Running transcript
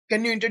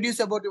Can you introduce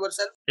about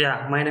yourself?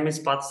 Yeah, my name is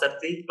Path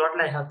Sarthi.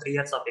 Total, I have 3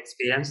 years of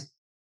experience.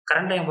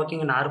 Currently, I'm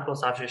working in R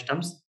Soft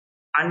Systems.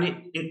 And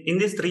in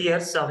these 3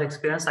 years of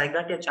experience, I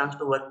got a chance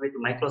to work with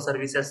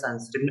Microservices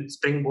and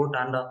Spring Boot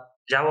and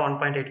Java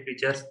 1.8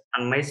 features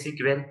and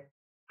MySQL.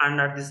 And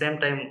at the same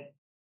time,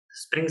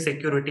 Spring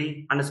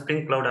Security and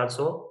Spring Cloud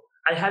also.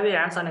 I have a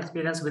hands-on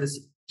experience with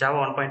Java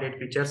 1.8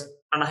 features.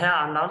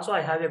 And also I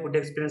have a good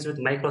experience with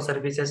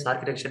microservices,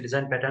 architecture,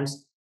 design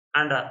patterns,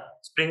 and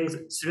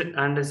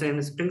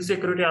in Spring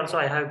Security also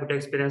I have good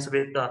experience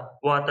with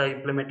OAuth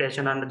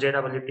implementation and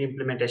JWT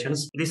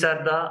implementations. These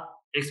are the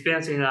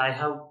experience I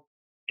have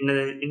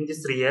in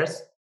these 3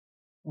 years.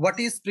 What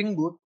is Spring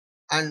Boot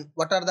and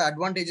what are the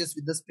advantages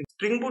with the Spring?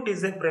 Spring Boot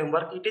is a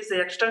framework. It is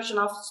an extension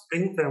of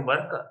Spring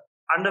framework,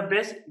 and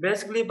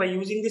basically by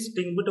using the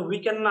Spring Boot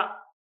we can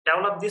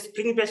develop the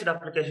Spring based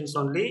applications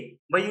only.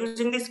 By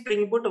using the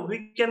Spring Boot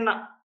we can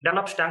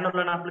develop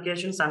standalone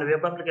applications and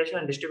web application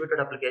and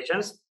distributed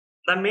applications.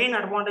 The main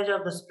advantage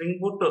of the Spring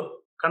Boot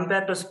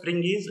compared to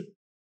Spring is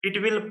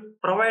it will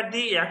provide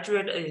the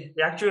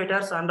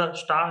actuators and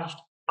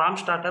farm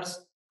starters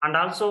and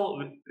also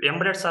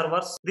embedded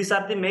servers. These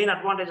are the main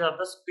advantage of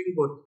the Spring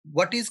Boot.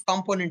 What is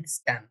component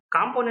scan?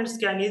 Component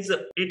scan is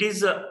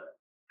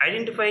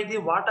identify the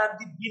what are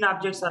the bean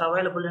objects are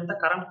available in the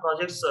current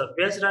projects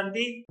based on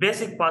the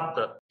basic path.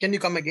 Can you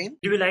come again?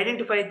 You will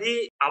identify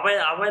the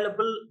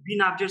available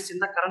bean objects in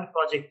the current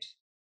project.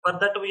 For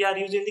that we are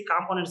using the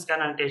component scan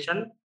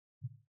annotation.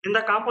 In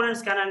the component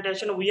scan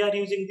annotation, we are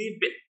using the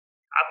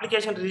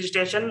application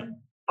registration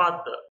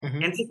path.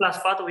 NC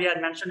class path we are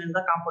mentioned in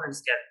the component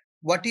scan.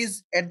 What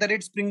is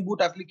 @Spring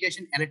Boot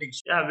application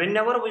annotation? Yeah,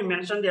 whenever we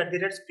mention the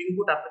 @Spring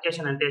Boot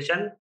application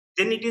annotation,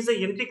 then it is a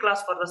entry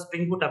class for the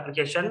Spring Boot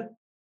application,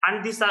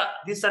 and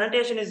this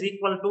annotation is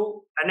equal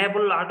to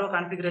enable auto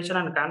configuration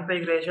and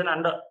configuration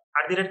and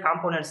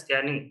 @component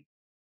scanning.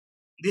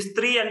 These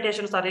 3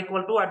 annotations are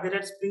equal to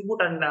 @Spring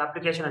Boot and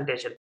application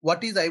annotation.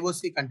 What is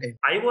IOC container?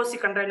 IOC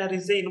container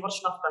is a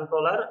inversion of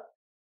controller.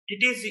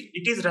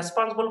 It is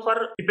responsible for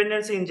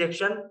dependency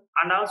injection,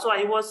 and also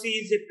IOC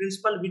is a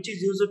principle which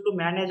is used to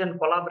manage and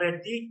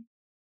collaborate the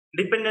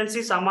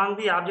dependencies among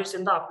the objects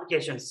in the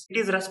applications. It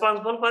is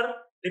responsible for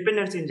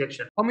dependency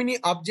injection. How many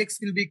objects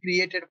will be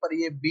created for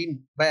a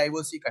bean by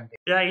IOC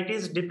container? Yeah, it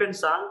is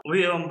depends on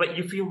but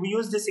if you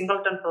use the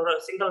singleton,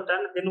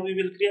 then we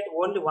will create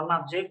only one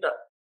object.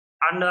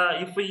 And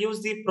if we use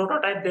the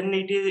prototype, then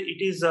it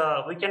is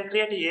we can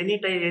create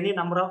any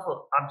number of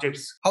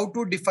objects. How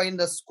to define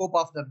the scope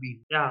of the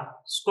bean? Yeah,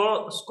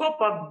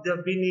 scope of the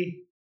bean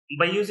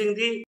by using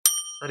the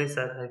sorry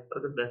sir, I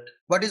forgot that.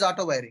 What is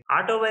auto wiring?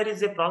 Auto wire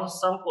is a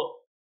process of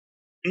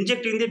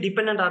injecting the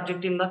dependent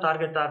object in the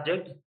target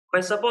object.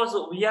 By suppose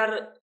we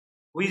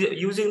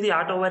using the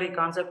auto wiring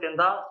concept in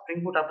the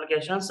Spring Boot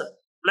applications,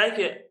 like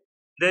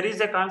there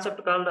is a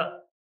concept called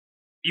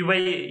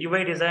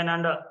UI design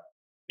and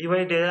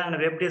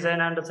web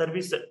design and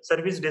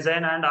service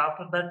design, and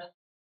after that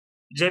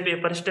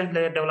JP persistent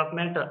layer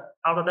development,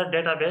 after that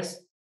database.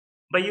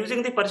 By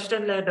using the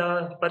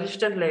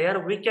persistent layer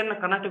we can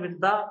connect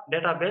with the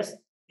database.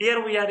 Here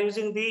we are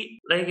using the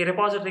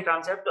repository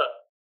concept.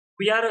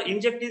 We are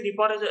injecting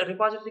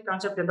repository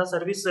concept in the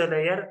service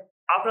layer.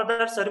 After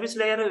that service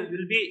layer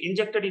will be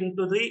injected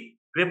into the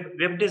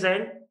web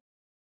design.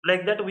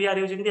 Like that we are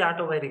using the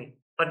auto wiring.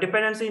 For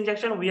dependency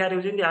injection, we are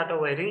using the auto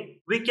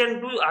wiring. We can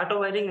do auto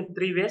wiring in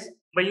 3 ways: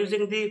 by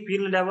using the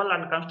field level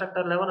and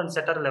constructor level and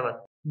setter level.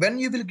 When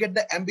you will get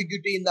the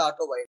ambiguity in the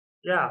auto wiring?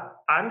 Yeah,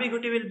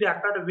 ambiguity will be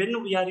occurred when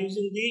we are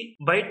using the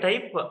byte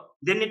type.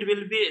 Then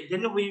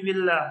we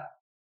will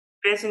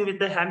facing with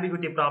the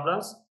ambiguity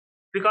problems,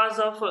 because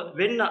of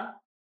when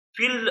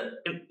field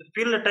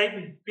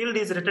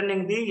is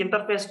returning the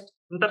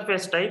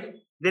interface type,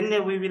 then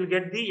we will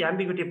get the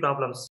ambiguity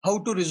problems. How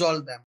to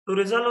resolve them? To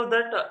resolve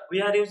that,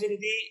 we are using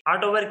the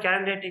auto wire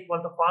candidate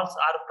equal to false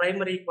or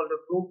primary equal to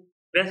true.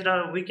 Based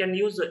on we can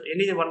use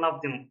any one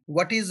of them.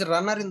 What is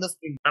runner in the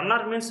Spring?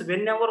 Runner means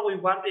whenever we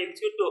want to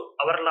execute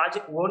our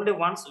logic only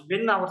once,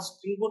 when our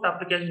Spring Boot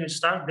application is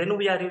started, then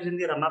we are using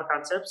the runner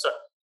concepts.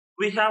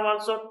 We have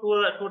also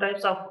two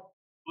types of,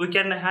 we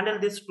can handle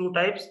these 2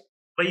 types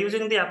by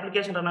using the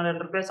application runner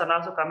interface and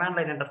also command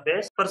line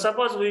interface. For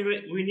suppose we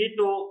need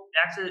to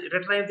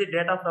retrieve the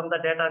data from the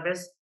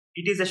database.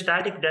 It is a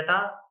static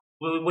data.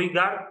 We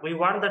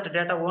want that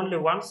data only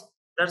once.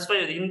 That's why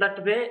in that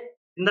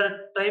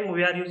time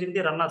we are using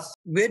the runners.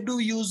 Where do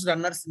you use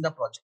runners in the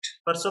project?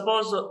 For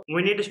suppose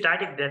we need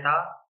static data.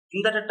 In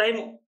that time,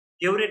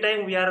 every time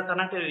we are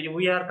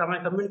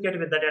communicate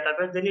with the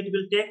database, then it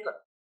will take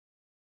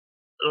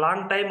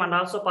long time and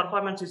also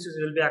performance issues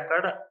will be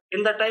occurred.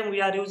 In that time we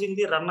are using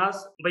the runners.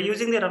 By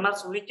using the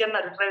runners we can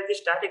retrieve the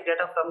static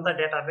data from the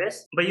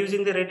database by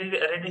using the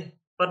ready.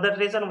 For that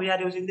reason we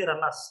are using the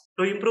runners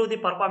to improve the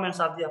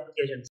performance of the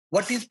applications.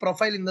 What is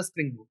profile in the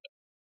Spring Boot?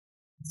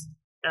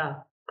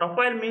 Yeah,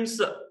 profile means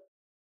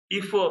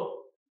if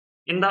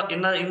in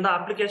the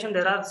application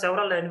there are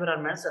several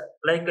environments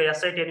like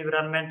SIT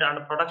environment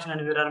and production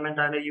environment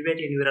and UAT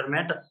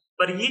environment.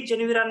 For each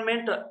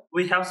environment,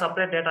 we have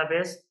separate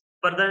database.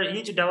 For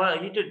each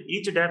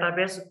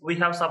database, we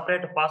have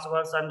separate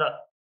passwords and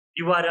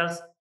URLs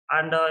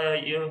and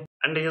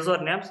and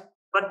usernames.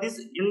 But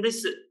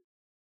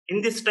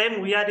in this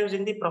time, we are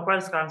using the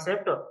profiles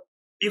concept.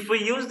 If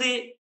we use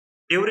the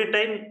every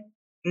time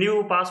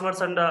new passwords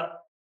and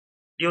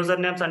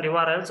usernames and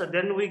URLs,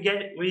 then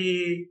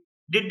we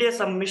did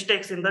some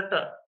mistakes in that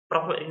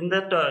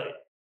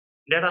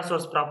data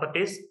source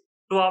properties.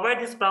 To avoid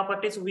these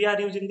properties, we are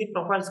using the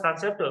profiles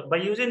concept. By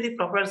using the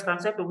profiles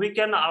concept, we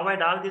can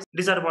avoid all these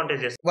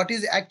disadvantages. What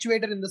is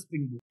actuator in the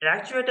Spring Boot?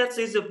 Actuators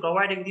is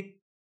providing the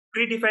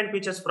predefined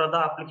features for the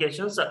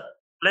applications.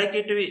 Like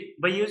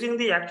by using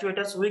the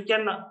actuators, we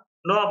can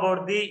know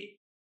about the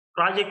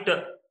project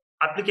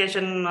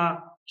application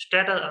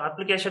status,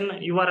 application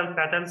URL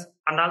patterns,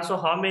 and also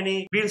how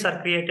many fields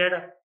are created,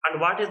 and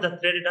what is the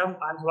thread dump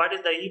and what is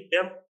the heap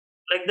dump.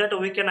 Like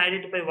that, we can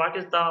identify what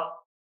is the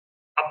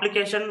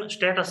application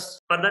status.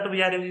 For that,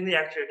 we are using the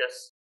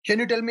actuators. Can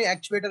you tell me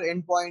actuator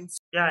endpoints?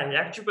 Yeah,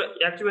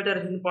 actuator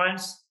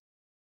endpoints,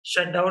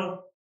 shutdown,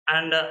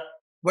 and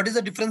what is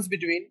the difference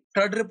between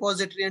CRUD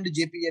repository and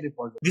JPA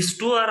repository? These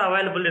two are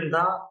available in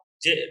the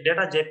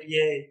data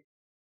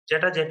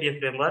JPA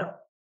framework.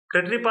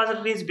 CRUD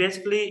repository is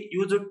basically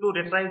used to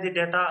retrieve the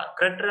data.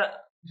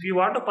 If you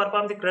want to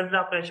perform the CRUD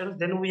operations,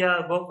 then we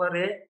are go for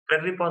a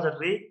CRUD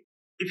repository.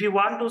 If you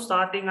want to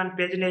starting and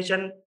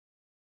pagination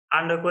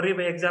and query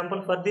by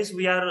example, for this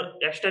we are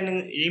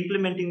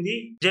implementing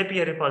the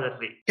JPA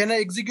repository. Can I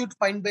execute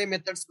find by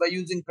methods by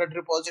using CRUD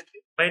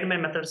repository? Find by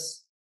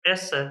methods.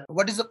 Yes, sir.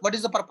 What is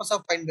the purpose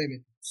of find by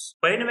methods?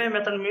 Find by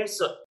method means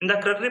in the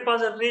CRUD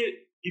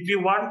repository, if you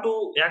want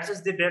to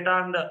access the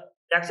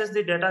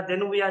data,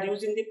 then we are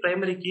using the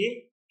primary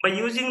key. By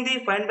using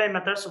the find by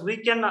methods, we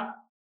can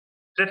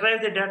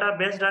retrieve the data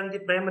based on the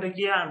primary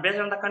key, and based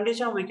on the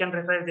condition, we can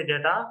retrieve the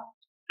data.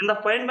 In the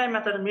find by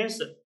method means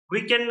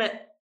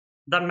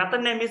the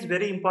method name is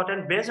very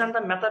important. Based on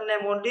the method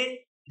name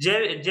only,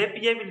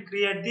 JPA will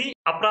create the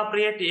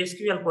appropriate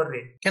SQL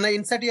query. Can I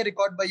insert a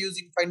record by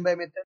using find by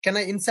method? Can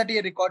I insert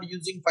a record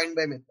using find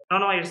by method?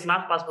 No, it's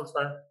not possible,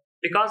 sir.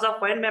 Because of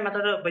find by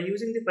method, by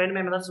using the find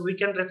by methods, we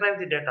can retrieve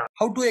the data.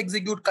 How to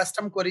execute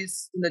custom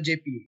queries in the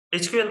JPA?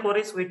 SQL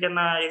queries we can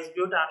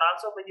execute, and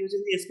also by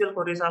using the SQL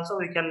queries also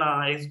we can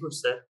execute,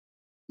 sir.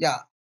 Yeah.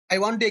 I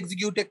want to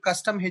execute a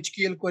custom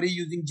HQL query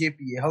using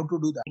JPA. How to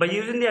do that? By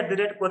using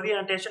the @query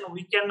annotation,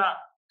 we can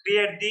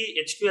create the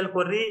HQL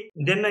query.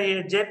 Then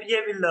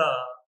JPA will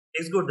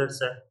execute that,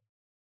 sir.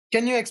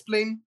 Can you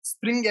explain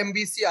Spring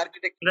MVC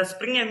architecture? In the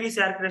Spring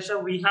MVC architecture,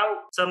 we have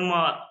some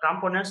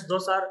components.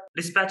 Those are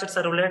dispatcher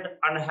servlet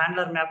and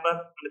handler mapper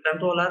and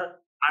controller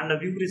and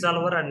view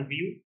resolver and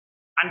view.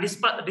 And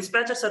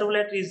dispatcher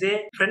servlet is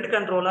a front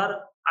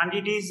controller, and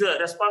it is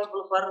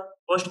responsible for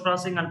post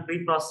processing and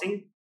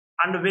pre-processing.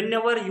 And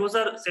whenever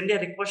user send a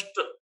request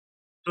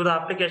to the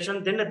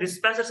application, then the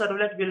dispatcher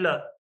servlet will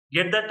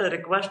get that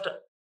request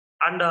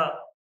and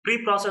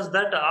pre-process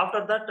that.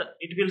 After that,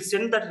 it will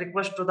send that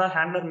request to the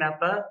handler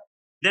mapper.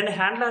 Then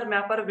handler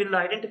mapper will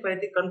identify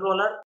the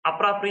controller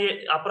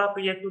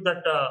appropriate to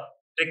that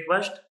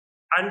request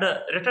and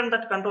return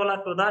that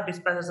controller to the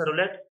dispatcher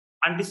servlet.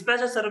 And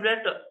dispatcher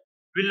servlet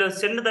will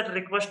send that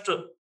request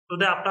to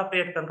the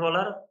appropriate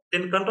controller.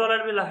 Then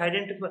controller will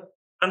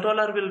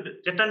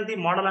return the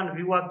model and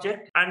view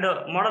object, and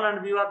model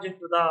and view object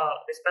to the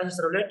dispatcher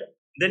servlet.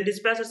 Then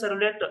dispatcher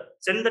servlet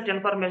send that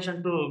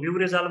information to view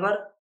resolver.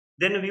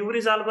 Then view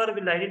resolver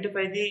will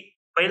identify the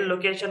file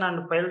location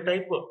and file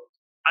type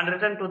and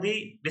return to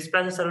the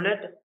dispatcher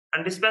servlet.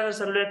 And dispatcher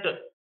servlet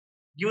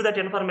give that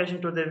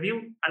information to the view,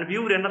 and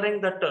view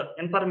rendering that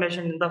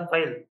information in the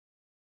file.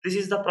 This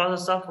is the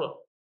process of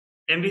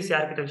MVC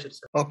architecture,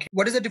 sir. Okay.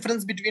 What is the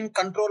difference between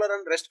controller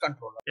and REST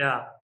controller?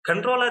 Yeah,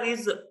 controller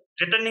is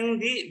returning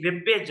the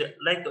web page,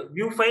 like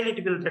view file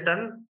it will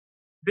return,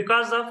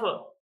 because of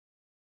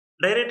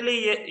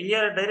directly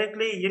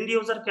end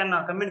user can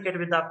communicate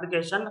with the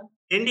application.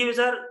 End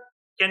user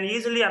can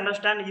easily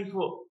understand if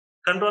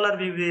controller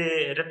will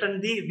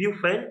return the view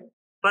file.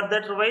 For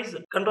that wise,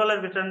 controller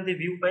return the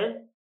view file.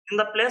 In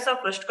the place of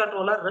REST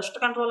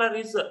controller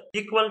is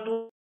equal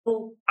to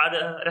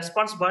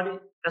response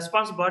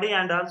body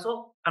and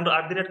also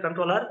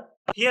controller.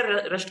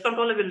 Here REST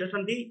controller will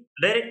return the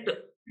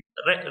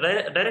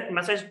direct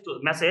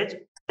message.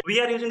 We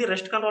are using the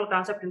REST control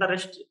concept in the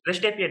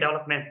REST API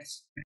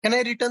developments. Can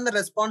I return the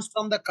response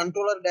from the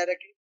controller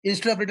directly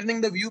instead of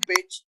returning the view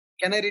page?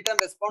 Can I return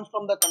response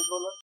from the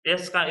controller?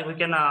 Yes, we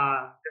can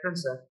return,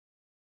 sir.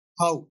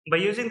 How? By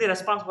using the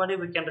response body,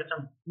 we can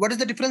return. What is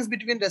the difference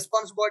between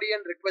response body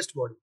and request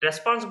body?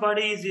 Response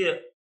body is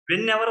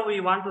whenever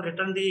we want to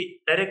return the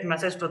direct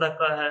message to the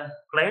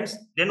clients,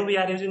 then we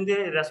are using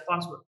the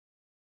response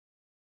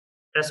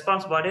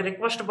body.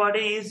 Request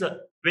body is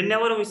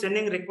whenever we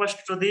sending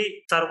request to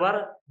the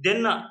server,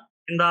 then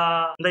in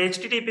the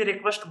HTTP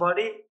request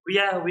body, we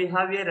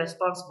have a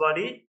response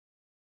body.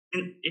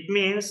 It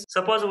means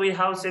suppose we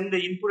have sent the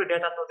input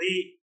data to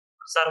the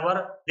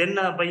server, then in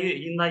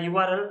the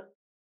URL,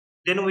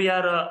 then we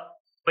are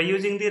By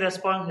using the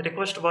response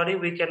request body,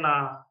 we can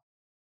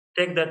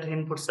take that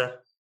input, sir.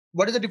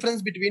 What is the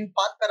difference between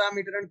path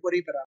parameter and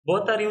query parameter?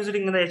 Both are used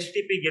in the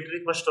HTTP GET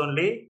request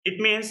only.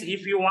 It means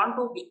if you want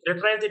to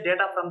retrieve the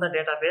data from the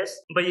database,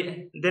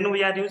 then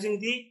we are using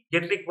the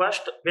GET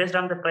request based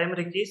on the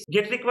primary keys.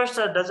 GET request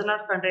does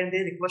not contain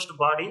the request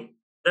body.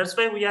 That's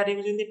why we are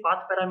using the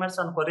path parameters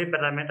and query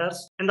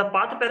parameters. In the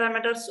path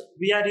parameters,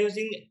 we are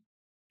using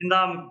in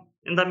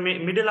the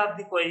middle of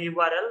the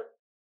URL,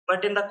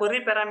 but in the query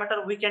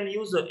parameter we can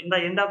use in the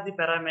end of the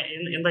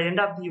in the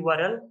end of the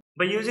URL.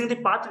 By using the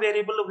path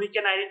variable, we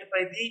can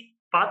identify the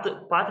path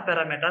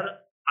parameter,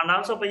 and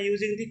also by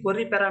using the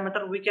query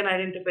parameter, we can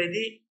identify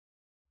the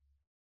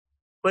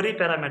query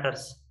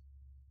parameters.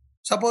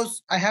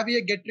 Suppose I have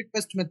a get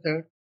request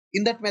method.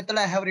 In that method,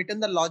 I have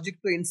written the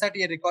logic to insert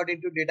a record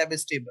into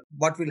database table.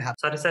 What will happen?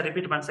 Sorry, sir.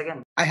 Repeat once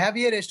again. I have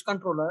a REST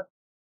controller.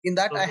 In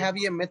that, I Okay. have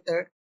a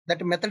method.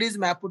 That method is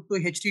mapped to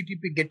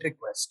HTTP GET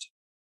request.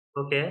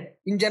 Okay.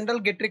 In general,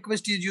 GET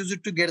request is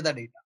used to get the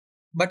data.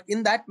 But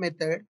in that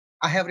method,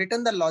 I have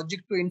written the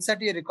logic to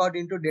insert a record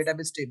into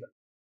database table.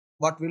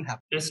 What will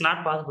happen? It's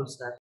not possible,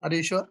 sir. Are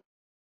you sure?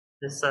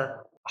 Yes,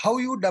 sir. How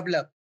you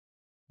develop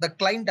the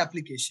client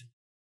application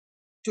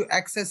to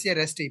access a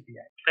REST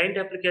API? Client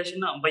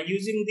application, by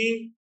using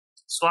the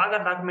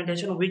Swagger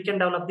documentation, we can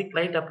develop the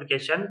client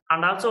application,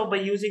 and also by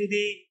using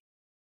the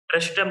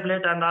REST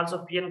template and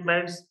also PN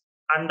clients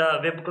and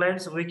web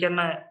clients, we can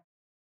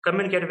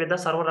communicate with the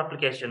server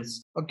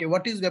applications. Okay,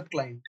 what is web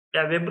client?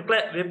 Yeah, web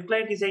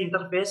client is an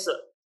interface.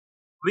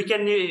 We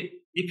can,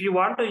 if you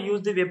want to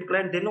use the web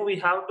client, then we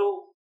have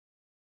to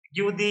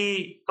give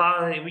the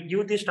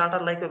starter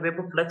like a web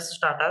flex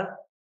starter.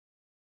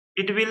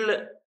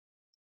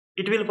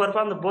 It will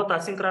perform both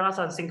asynchronous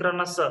and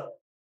synchronous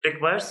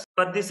requests.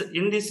 For this,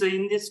 in this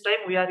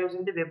time, we are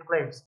using the web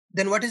clients.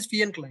 Then what is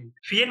PN client?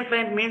 PN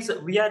client means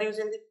we are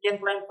using the PN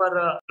client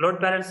for load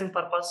balancing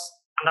purpose,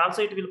 and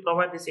also it will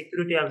provide the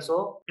security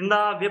also. In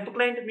the web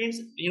client means,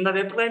 in the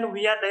web client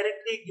we are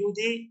directly give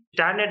the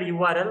standard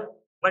URL,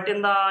 but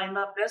in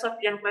the place of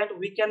PN client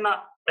we can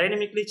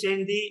dynamically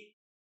change the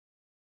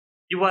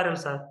URL,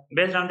 sir.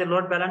 Based on the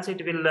load balance,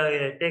 it will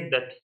take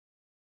that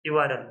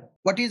URL.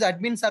 What is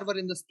admin server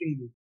in the Spring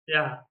Boot?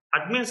 Yeah,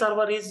 admin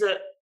server is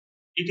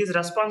it is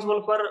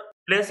responsible for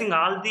placing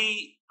all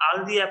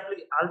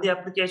the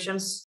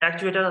applications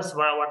actuated as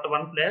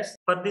one place.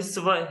 For this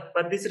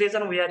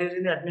reason, we are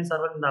using the admin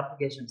server in the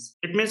applications.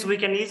 It means we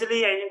can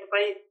easily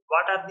identify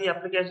what are the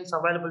applications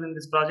available in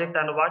this project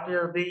and what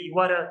are the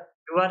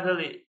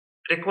URL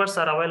requests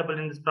are available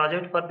in this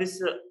project. For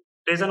this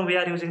reason, we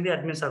are using the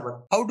admin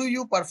server. How do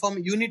you perform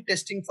unit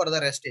testing for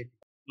the REST API?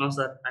 No,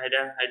 sir, I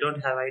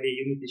don't have idea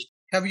unit testing.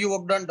 Have you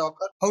worked on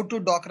Docker? How to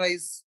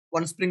Dockerize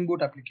one Spring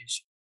Boot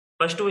application?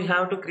 First, we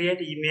have to create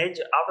image.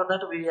 After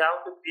that, we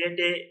have to create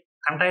a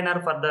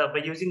container by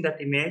using that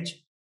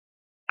image,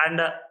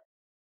 and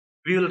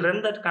we will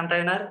run that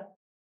container.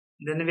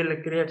 Then we will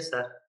create,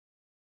 sir.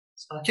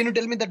 Can you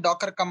tell me the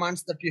Docker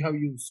commands that you have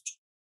used?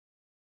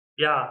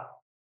 Yeah,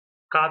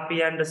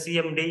 copy and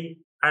CMD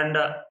and.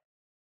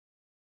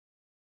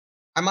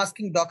 I'm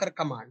asking Docker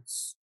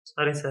commands.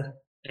 Sorry, sir.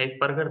 I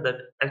forgot that.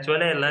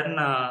 Actually, I learned,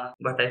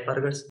 but I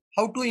forgot.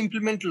 How to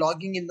implement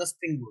logging in the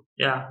Spring Boot?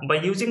 Yeah, by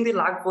using the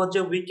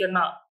log4j, we can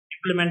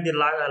implement the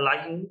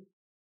logging.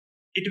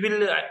 It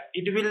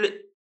will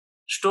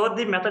store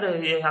the method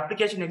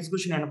application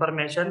execution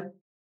information.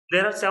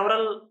 There are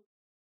several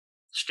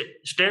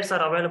states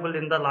are available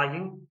in the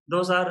logging.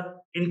 Those are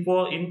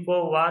info,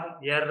 warn,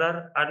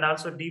 error, and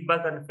also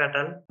debug and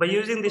fatal. By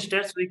using the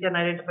states, we can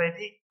identify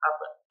the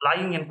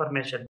logging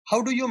information.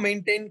 How do you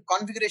maintain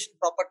configuration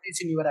properties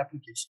in your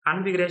application?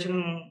 Configuration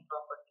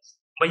properties.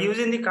 By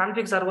using the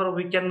config server,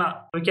 we can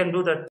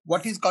do that.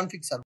 What is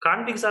config server?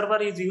 Config server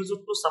is used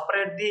to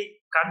separate the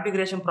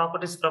configuration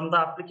properties from the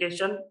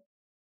application.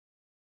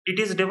 It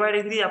is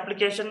dividing the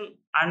application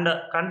and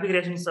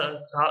configuration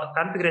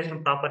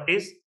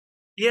properties.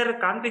 Here,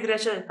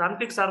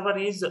 config server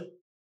is in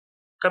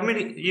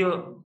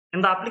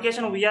the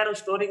application. We are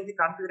storing the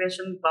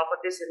configuration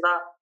properties in the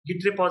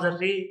Git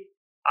repository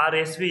or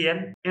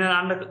SVN,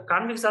 and the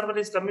config server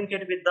is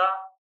communicated with the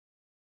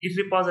Git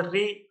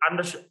repository and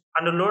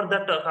load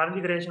that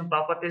configuration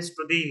properties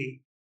to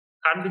the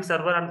config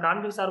server, and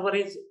config server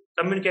is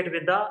communicated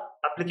with the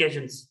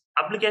applications.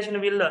 Application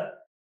will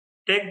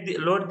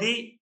load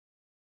the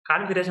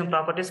configuration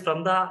properties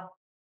from the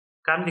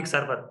config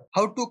server.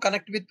 How to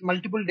connect with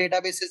multiple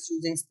databases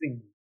using Spring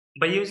Boot?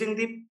 By using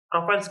the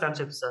profiles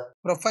concept, sir.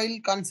 Profile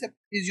concept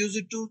is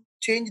used to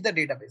change the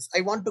database.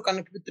 I want to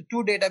connect with the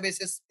two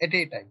databases at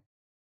a time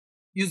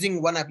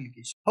using one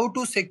application. How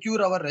to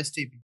secure our REST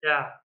API?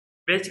 Yeah,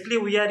 basically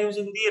we are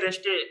using the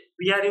REST.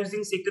 We are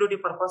using security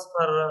purpose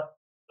for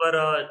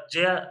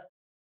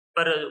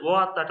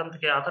OAuth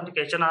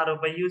authentication, or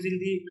by using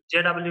the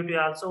JWT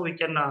also we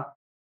can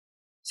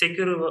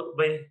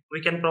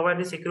we can provide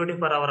the security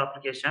for our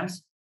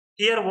applications.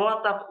 Here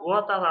OAuth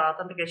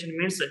authentication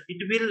means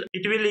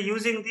it will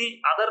using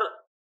the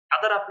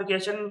other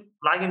application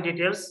login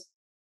details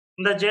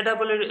The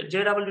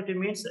JWT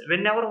means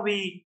whenever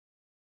we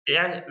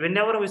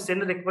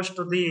send a request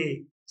to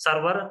the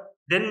server,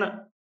 then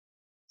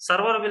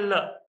server will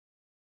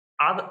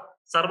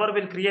server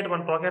will create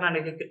one token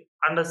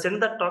and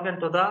send that token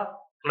to the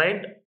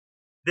client.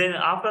 Then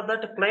after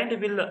that, client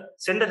will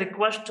send a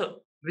request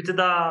with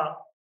the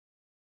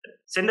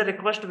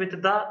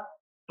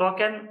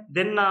token.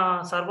 Then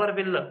server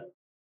will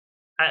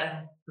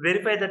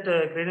verify that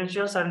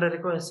credentials and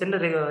send a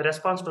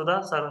response to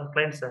the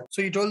client, sir.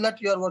 So you told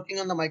that you are working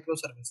on the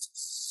microservices.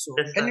 So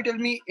Yes, can sir. you tell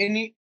me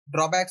any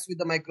drawbacks with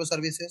the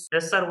microservices?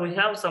 Yes, sir. We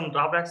have some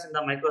drawbacks in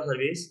the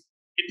microservice.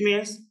 It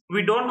means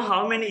we don't know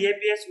how many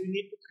APIs we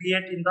need to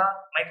create in the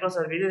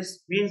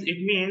microservices. It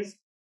means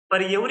for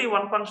every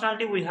one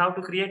functionality we have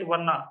to create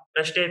one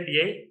REST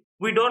API.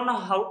 We don't know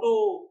how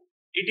to.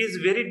 It is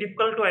very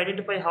difficult to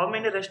identify how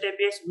many REST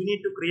APIs we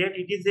need to create.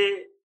 It is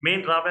a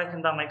main drawback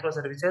in the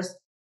microservices.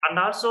 And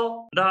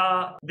also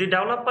the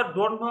developer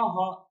don't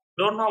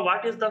know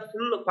what is the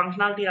full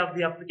functionality of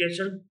the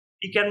application.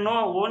 He can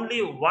know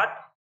only what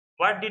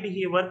did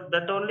he work,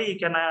 that only he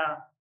can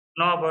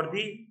know about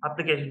the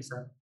application,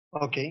 sir.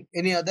 Okay.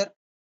 Any other?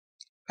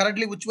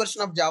 Currently, which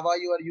version of Java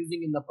you are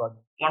using in the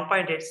project?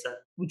 1.8, sir.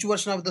 Which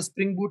version of the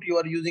Spring Boot you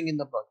are using in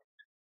the project?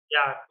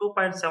 Yeah,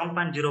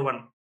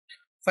 2.7.01.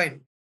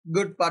 Fine.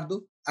 Good,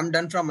 Pardu. I'm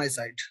done from my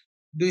side.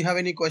 Do you have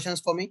any questions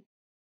for me?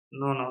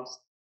 No.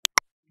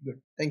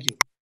 Good. Thank you.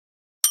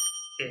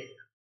 Okay.